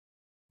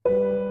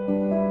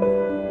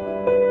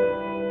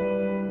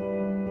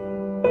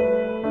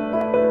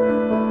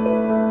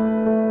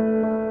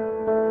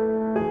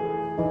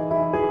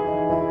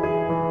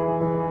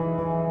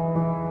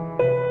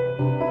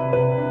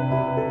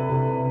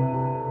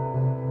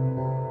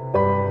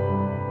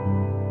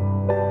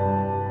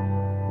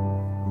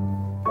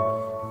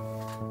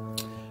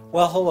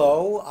Well,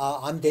 hello,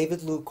 I'm David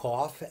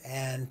Lukoff,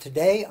 and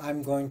today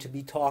I'm going to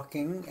be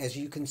talking, as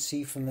you can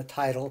see from the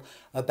title,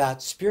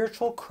 about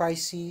spiritual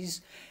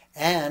crises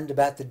and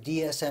about the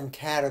DSM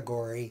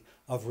category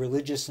of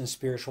religious and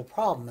spiritual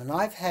problem. And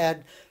I've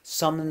had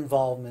some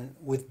involvement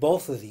with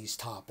both of these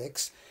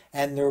topics,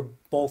 and they're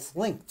both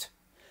linked.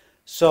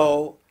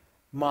 So,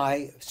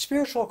 my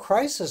spiritual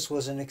crisis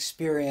was an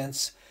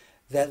experience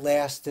that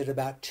lasted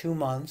about 2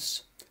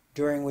 months,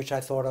 during which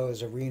I thought I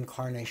was a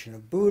reincarnation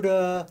of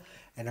Buddha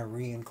and a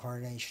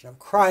reincarnation of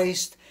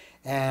Christ,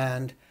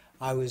 and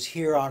I was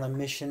here on a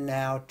mission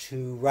now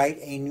to write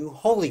a new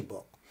holy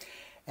book.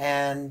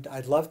 And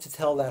I'd love to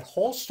tell that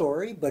whole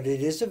story, but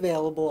it is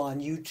available on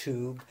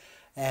YouTube,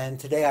 and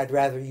today I'd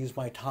rather use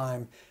my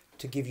time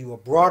to give you a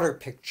broader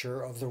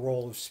picture of the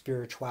role of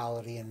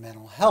spirituality and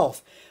mental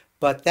health.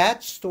 But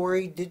that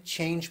story did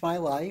change my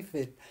life.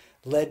 It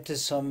led to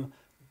some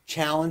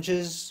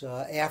challenges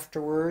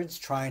afterwards,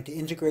 trying to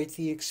integrate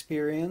the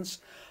experience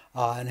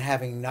and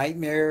having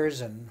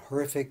nightmares and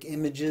horrific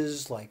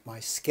images like my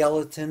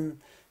skeleton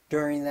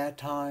during that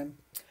time,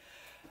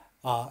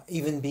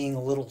 even being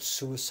a little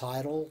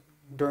suicidal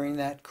during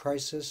that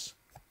crisis.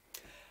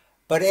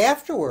 But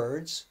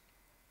afterwards,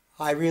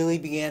 I really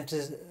began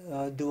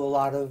to do a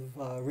lot of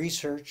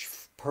research,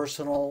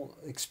 personal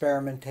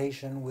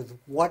experimentation with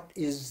what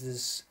is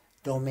this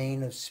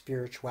domain of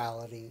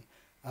spirituality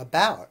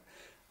about.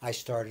 I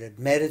started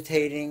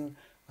meditating.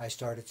 I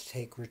started to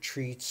take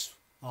retreats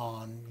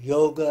on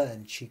yoga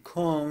and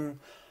qigong.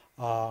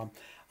 I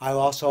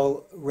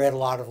also read a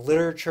lot of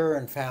literature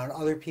and found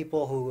other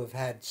people who have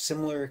had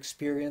similar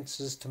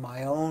experiences to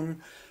my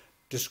own,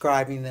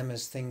 describing them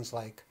as things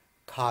like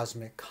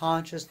cosmic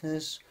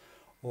consciousness,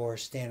 or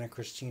Stan and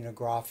Christina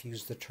Groff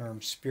used the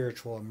term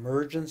spiritual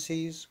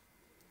emergencies.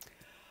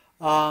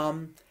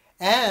 And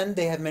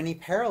they have many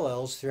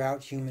parallels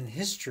throughout human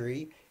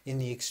history in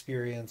the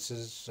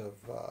experiences of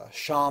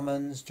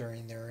shamans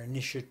during their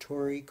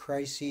initiatory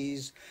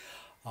crises.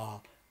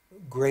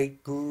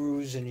 Great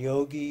gurus and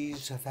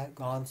yogis have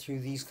gone through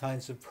these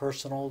kinds of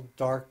personal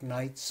dark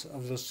nights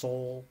of the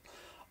soul.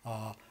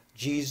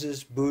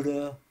 Jesus,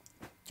 Buddha,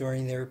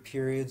 during their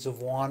periods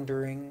of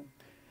wandering.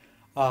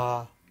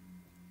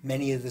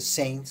 Many of the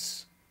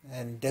saints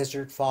and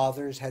desert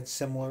fathers had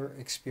similar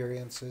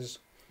experiences.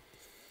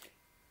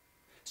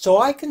 So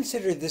I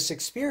consider this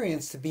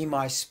experience to be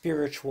my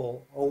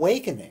spiritual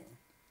awakening.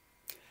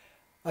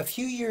 A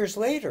few years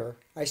later,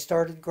 I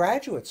started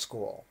graduate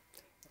school.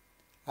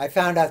 I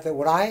found out that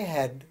what I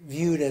had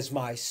viewed as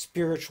my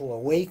spiritual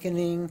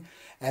awakening,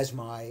 as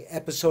my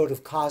episode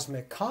of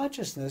cosmic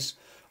consciousness,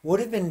 would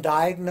have been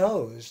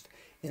diagnosed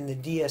in the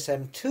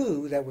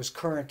DSM-2 that was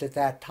current at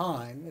that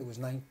time, it was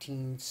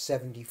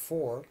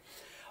 1974,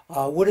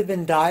 would have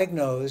been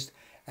diagnosed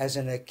as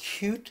an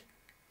acute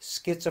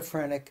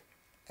schizophrenic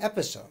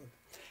episode.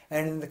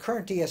 And in the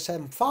current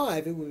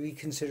DSM-5, it would be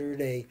considered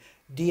a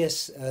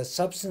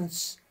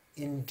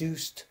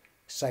substance-induced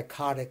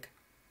psychotic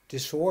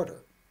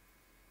disorder.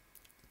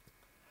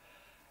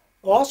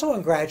 Also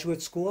in graduate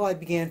school, I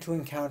began to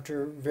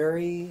encounter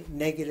very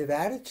negative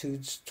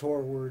attitudes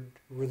toward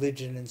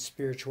religion and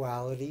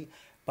spirituality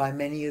by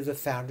many of the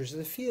founders of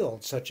the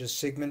field, such as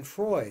Sigmund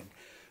Freud,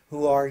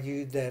 who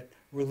argued that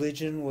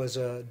religion was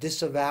a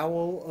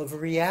disavowal of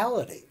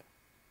reality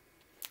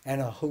and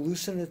a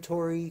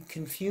hallucinatory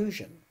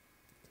confusion.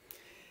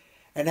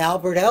 And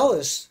Albert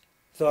Ellis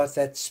thought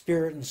that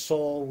spirit and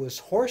soul was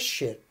horse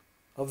shit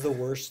of the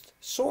worst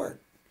sort.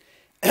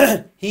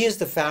 He is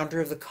the founder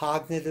of the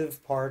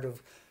cognitive part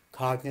of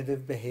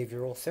cognitive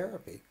behavioral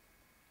therapy.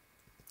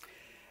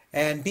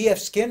 And B.F.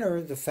 Skinner,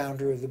 the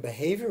founder of the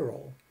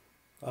behavioral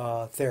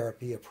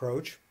therapy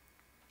approach,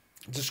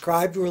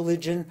 described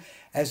religion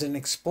as an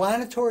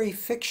explanatory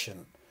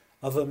fiction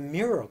of a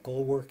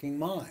miracle working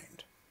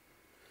mind.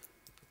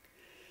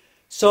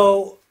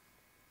 So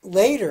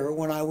later,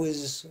 when I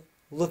was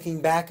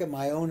looking back at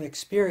my own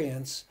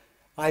experience,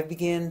 I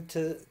began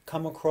to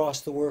come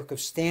across the work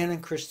of Stan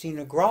and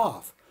Christina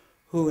Groff,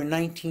 who in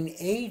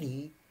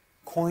 1980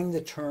 coined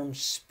the term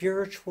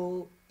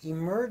spiritual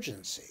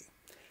emergency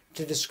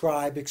to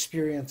describe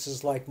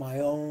experiences like my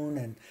own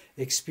and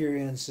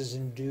experiences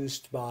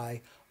induced by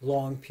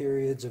long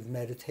periods of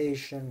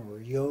meditation or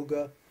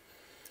yoga.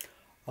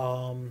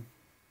 And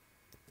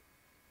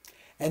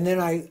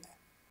then I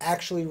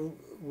actually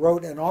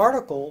wrote an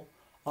article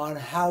on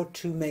how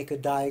to make a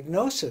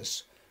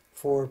diagnosis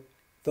for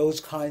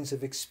those kinds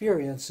of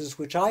experiences,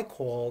 which I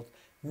called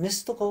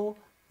mystical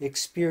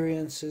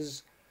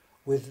experiences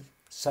with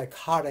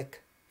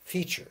psychotic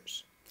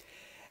features.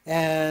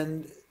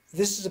 And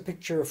this is a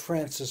picture of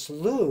Francis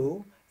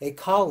Liu, a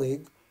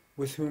colleague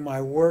with whom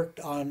I worked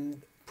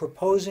on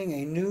proposing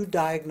a new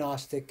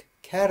diagnostic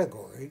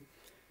category.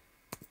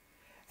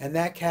 And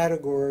that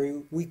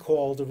category we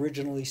called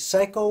originally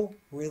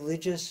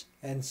psycho-religious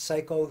and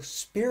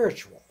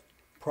psycho-spiritual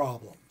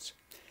problems.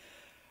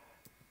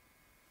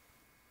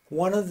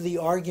 One of the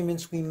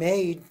arguments we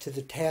made to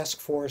the task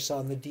force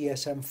on the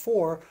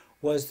DSM-4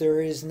 was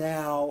there is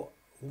now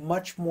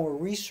much more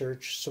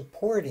research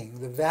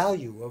supporting the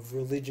value of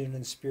religion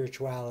and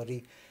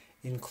spirituality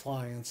in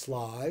clients'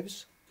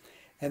 lives.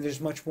 And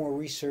there's much more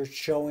research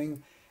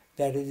showing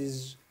that it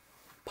is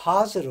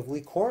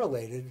positively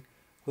correlated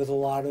with a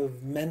lot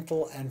of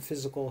mental and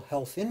physical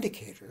health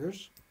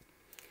indicators.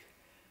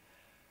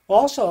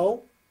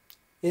 Also,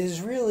 it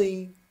is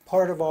really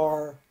part of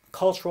our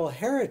cultural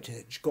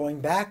heritage,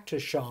 going back to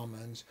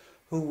shamans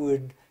who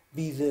would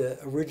be the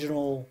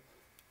original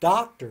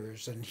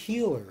doctors and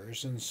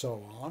healers and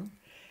so on.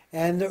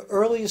 And the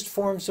earliest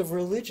forms of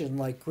religion,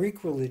 like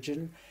Greek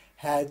religion,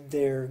 had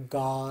their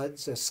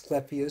gods,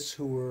 Asclepius,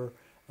 who were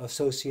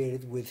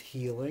associated with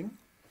healing.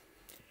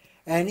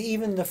 And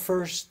even the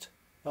first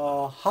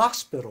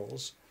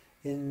hospitals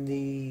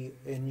in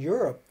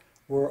Europe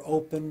were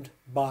opened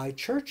by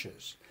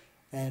churches,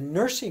 and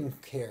nursing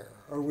care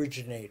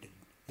originated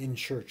in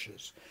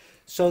churches.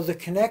 So the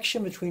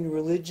connection between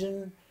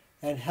religion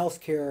and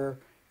healthcare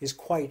is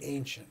quite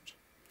ancient.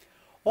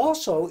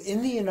 Also,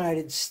 in the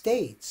United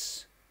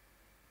States,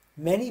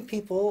 many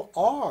people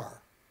are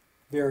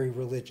very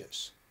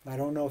religious. I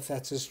don't know if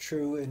that's as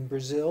true in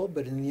Brazil,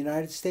 but in the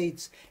United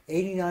States,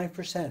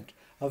 89%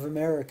 of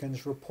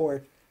Americans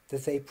report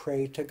that they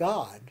pray to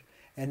God,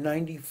 and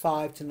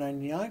 95 to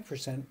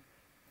 99%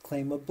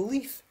 claim a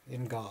belief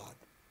in God.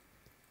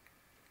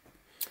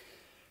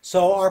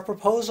 So our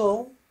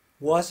proposal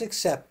was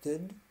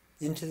accepted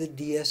into the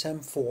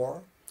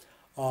DSM-4.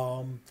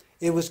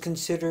 It was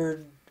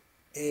considered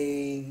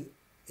an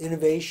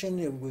innovation.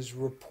 It was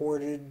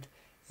reported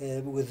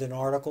with an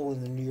article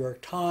in the New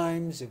York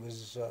Times. It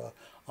was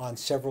on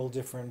several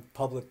different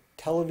public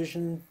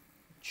television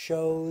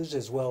shows,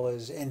 as well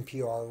as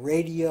NPR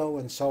radio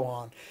and so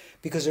on,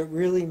 because it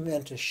really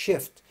meant a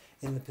shift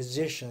in the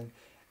position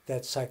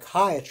that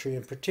psychiatry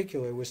in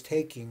particular was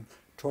taking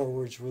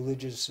towards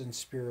religious and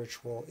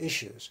spiritual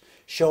issues,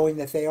 showing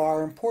that they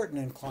are important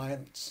in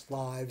clients'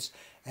 lives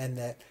and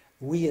that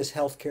we as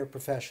healthcare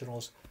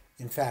professionals,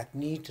 in fact,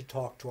 need to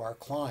talk to our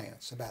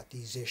clients about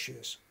these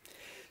issues.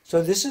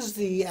 So this is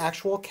the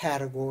actual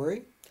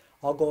category.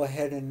 I'll go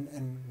ahead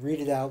and read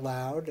it out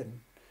loud, and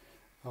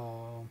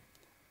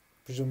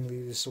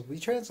presumably this will be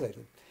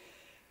translated.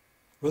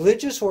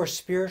 Religious or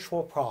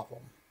spiritual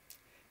problem.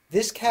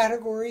 This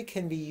category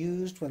can be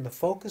used when the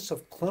focus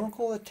of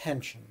clinical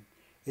attention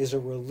is a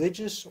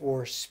religious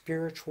or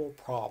spiritual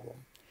problem.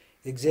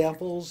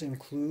 Examples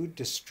include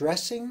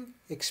distressing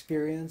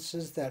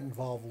experiences that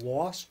involve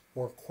loss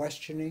or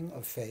questioning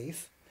of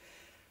faith,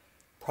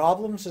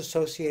 problems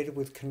associated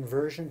with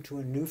conversion to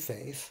a new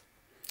faith,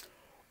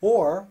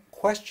 or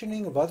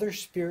questioning of other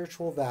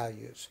spiritual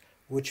values,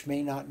 which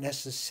may not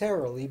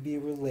necessarily be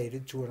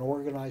related to an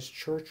organized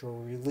church or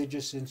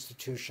religious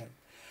institution.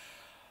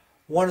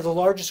 One of the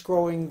largest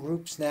growing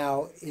groups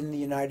now in the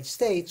United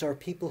States are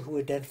people who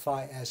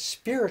identify as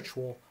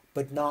spiritual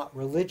but not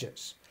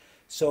religious.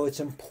 So it's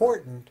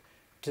important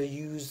to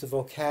use the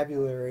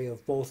vocabulary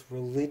of both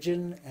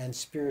religion and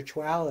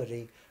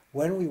spirituality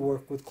when we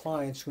work with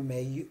clients who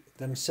may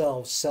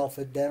themselves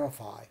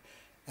self-identify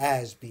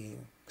as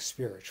being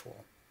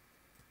spiritual.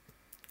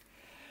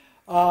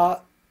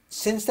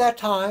 Since that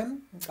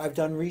time, I've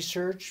done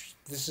research.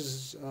 This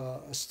is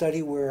a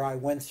study where I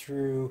went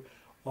through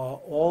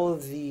all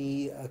of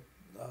the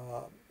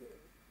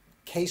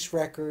case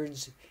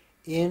records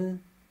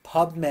in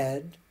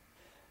PubMed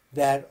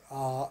that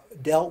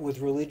dealt with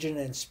religion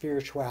and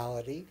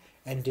spirituality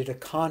and did a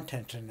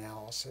content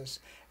analysis.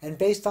 And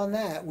based on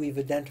that, we've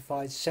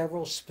identified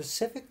several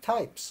specific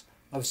types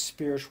of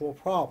spiritual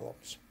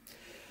problems.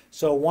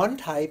 So one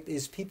type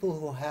is people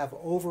who have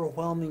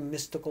overwhelming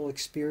mystical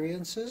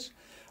experiences,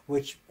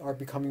 which are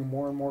becoming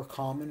more and more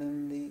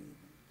common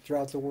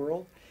throughout the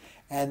world,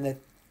 and that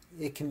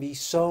it can be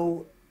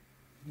so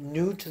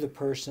new to the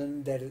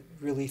person that it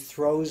really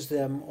throws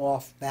them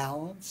off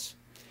balance.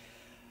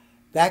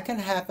 That can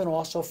happen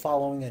also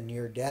following a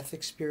near-death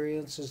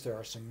experiences. There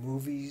are some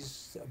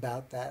movies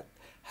about that,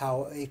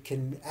 how it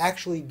can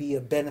actually be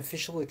a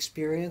beneficial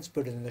experience,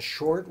 but in the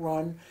short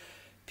run,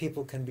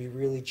 people can be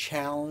really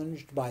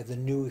challenged by the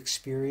new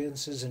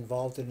experiences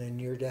involved in a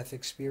near-death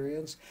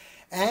experience.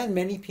 And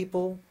many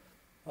people,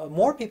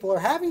 more people are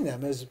having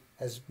them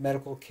as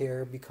medical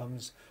care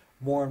becomes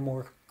more and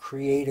more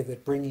creative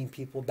at bringing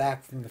people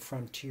back from the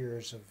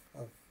frontiers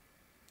of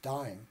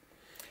dying.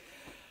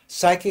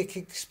 Psychic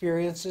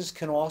experiences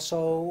can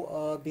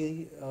also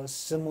be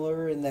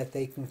similar in that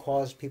they can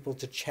cause people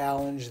to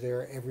challenge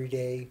their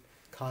everyday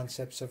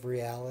concepts of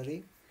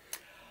reality.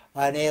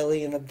 An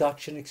alien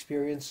abduction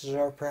experiences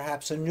are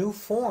perhaps a new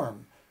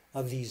form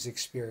of these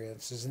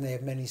experiences, and they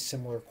have many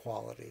similar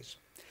qualities.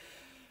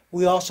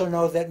 We also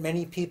know that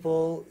many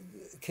people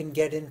can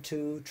get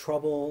into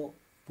trouble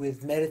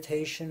with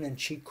meditation and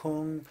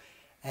qigong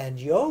and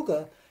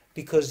yoga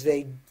because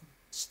they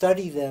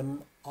study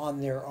them on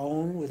their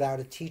own without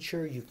a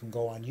teacher. You can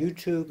go on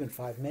YouTube and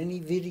find many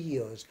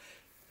videos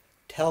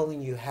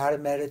telling you how to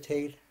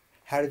meditate,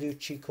 how to do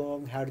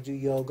qigong, how to do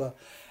yoga.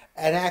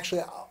 And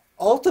actually,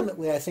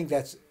 ultimately, I think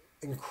that's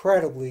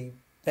incredibly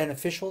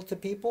beneficial to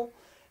people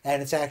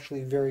and it's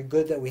actually very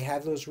good that we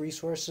have those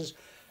resources,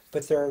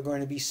 but there are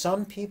going to be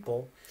some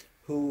people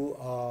who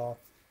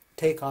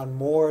take on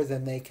more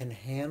than they can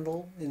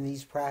handle in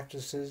these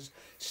practices,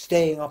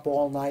 staying up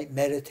all night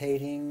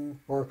meditating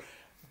or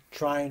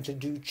trying to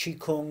do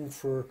qigong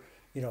for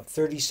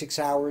 36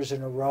 hours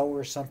in a row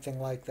or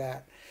something like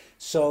that.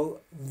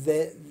 So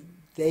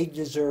they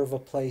deserve a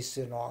place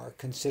in our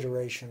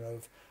consideration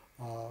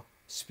of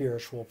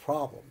spiritual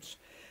problems.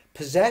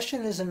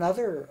 Possession is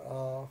another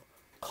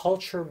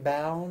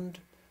culture-bound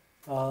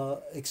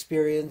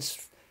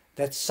experience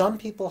that some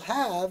people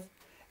have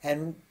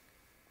and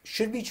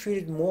should be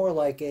treated more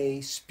like a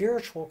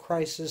spiritual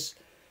crisis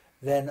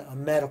than a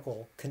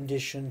medical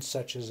condition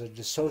such as a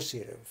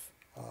dissociative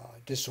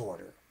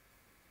disorder.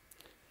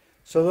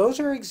 So those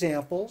are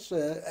examples.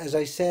 As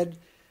I said,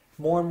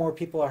 more and more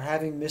people are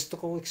having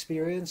mystical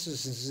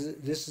experiences.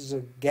 This is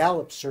a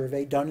Gallup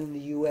survey done in the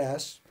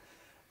U.S.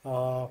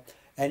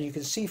 And you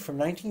can see from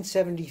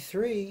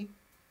 1973,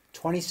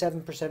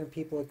 27% of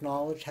people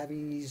acknowledged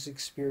having these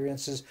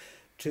experiences,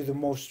 to the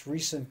most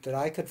recent that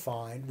I could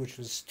find, which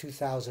was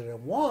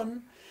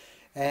 2001,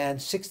 and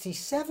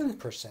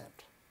 67%.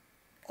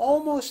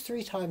 Almost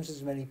 3 times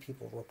as many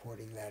people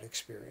reporting that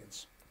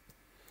experience.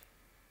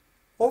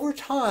 Over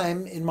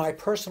time, in my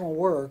personal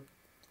work,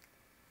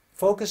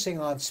 focusing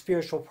on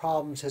spiritual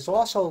problems has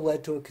also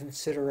led to a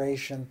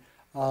consideration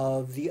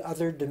of the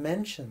other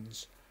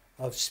dimensions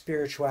of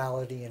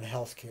spirituality in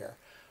healthcare.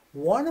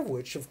 One of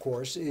which, of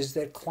course, is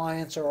that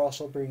clients are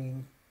also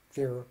bringing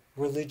their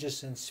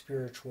religious and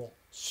spiritual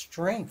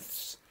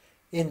strengths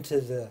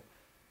into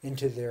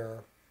their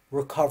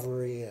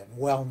recovery and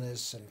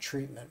wellness and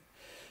treatment.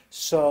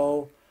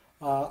 So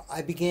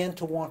I began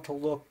to want to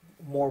look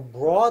more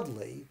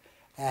broadly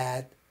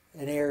at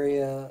an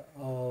area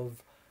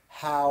of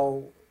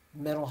how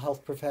mental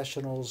health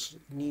professionals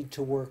need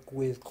to work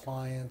with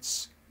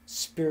clients'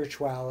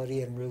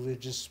 spirituality and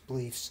religious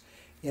beliefs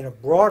in a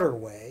broader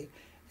way.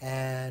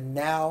 And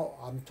now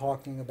I'm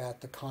talking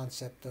about the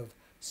concept of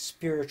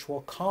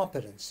spiritual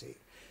competency.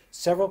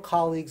 Several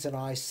colleagues and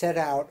I set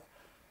out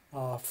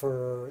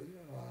for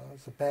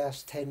the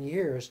past 10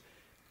 years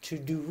to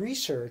do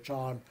research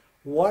on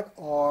what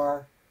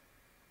are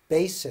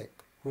basic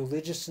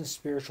religious and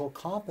spiritual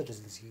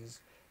competencies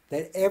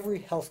that every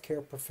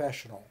healthcare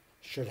professional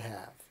should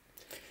have.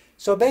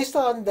 So based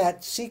on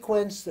that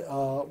sequence,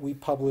 we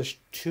published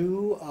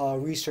 2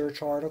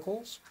 research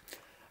articles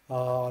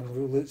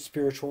on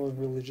spiritual and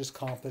religious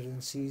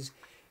competencies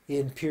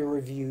in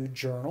peer-reviewed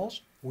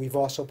journals. We've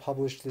also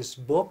published this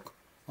book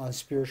on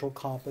spiritual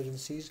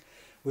competencies,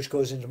 which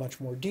goes into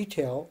much more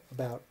detail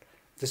about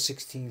the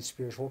 16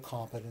 spiritual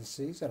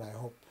competencies, and I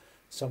hope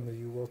some of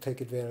you will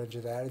take advantage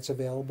of that. It's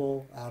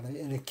available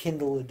in a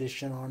Kindle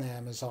edition on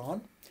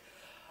Amazon.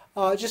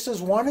 Just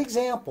as one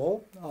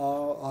example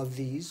of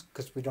these,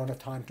 because we don't have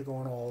time to go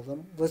on all of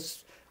them,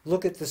 let's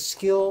look at the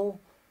skill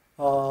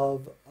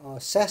of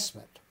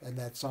assessment, and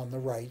that's on the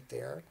right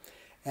there.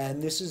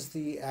 And this is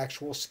the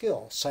actual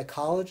skill.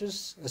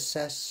 Psychologists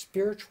assess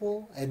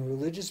spiritual and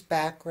religious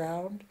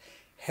background,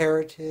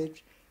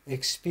 heritage,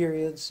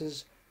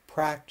 experiences,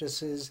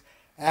 practices,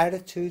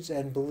 attitudes,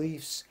 and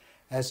beliefs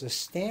as a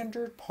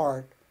standard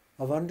part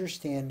of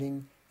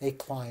understanding a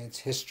client's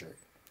history.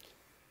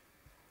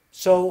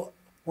 So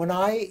when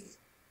I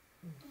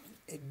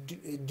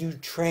do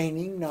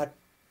training,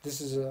 this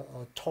is a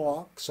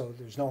talk, so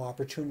there's no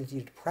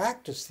opportunity to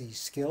practice these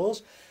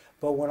skills,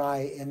 but when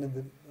I am in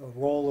the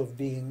role of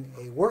being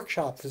a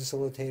workshop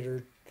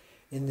facilitator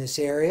in this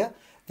area,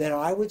 then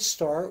I would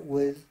start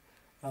with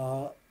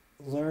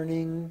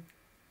learning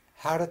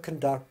how to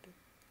conduct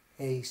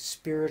a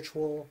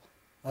spiritual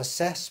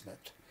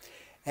assessment.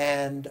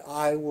 And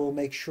I will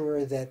make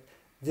sure that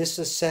this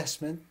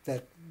assessment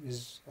that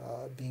is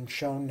being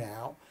shown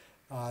now,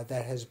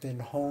 that has been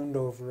honed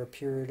over a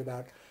period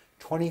about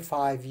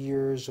 25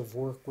 years of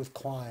work with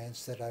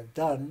clients that I've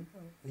done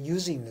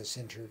using this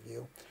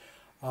interview,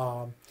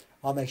 I'll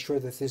make sure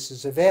that this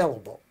is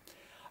available.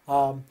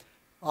 I'll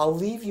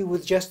leave you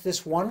with just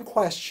this one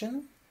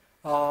question.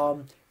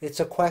 It's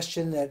a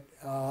question that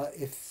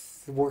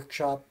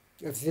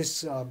if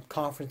this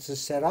conference is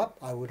set up,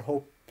 I would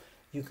hope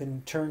you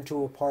can turn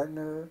to a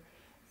partner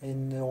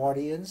in the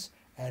audience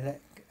and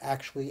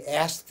actually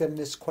ask them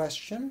this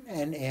question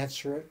and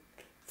answer it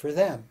for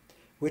them,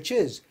 which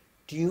is,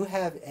 do you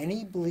have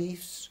any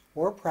beliefs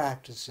or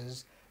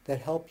practices that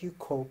help you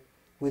cope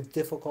with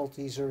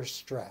difficulties or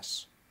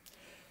stress?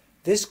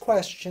 This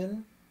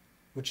question,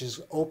 which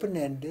is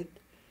open-ended,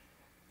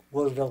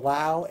 will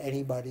allow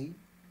anybody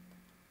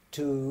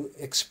to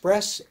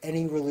express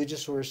any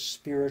religious or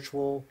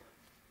spiritual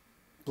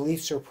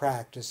beliefs or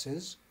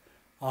practices,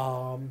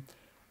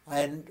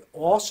 and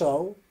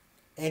also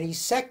any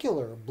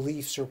secular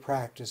beliefs or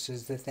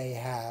practices that they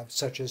have,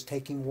 such as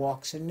taking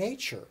walks in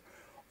nature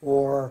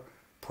or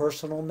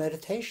personal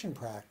meditation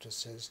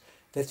practices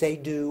that they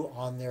do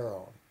on their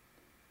own.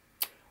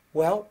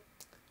 Well,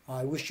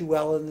 I wish you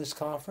well in this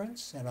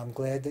conference, and I'm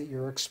glad that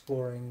you're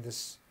exploring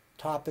this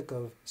topic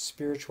of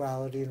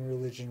spirituality and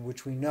religion,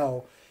 which we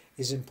know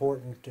is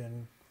important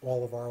in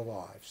all of our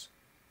lives.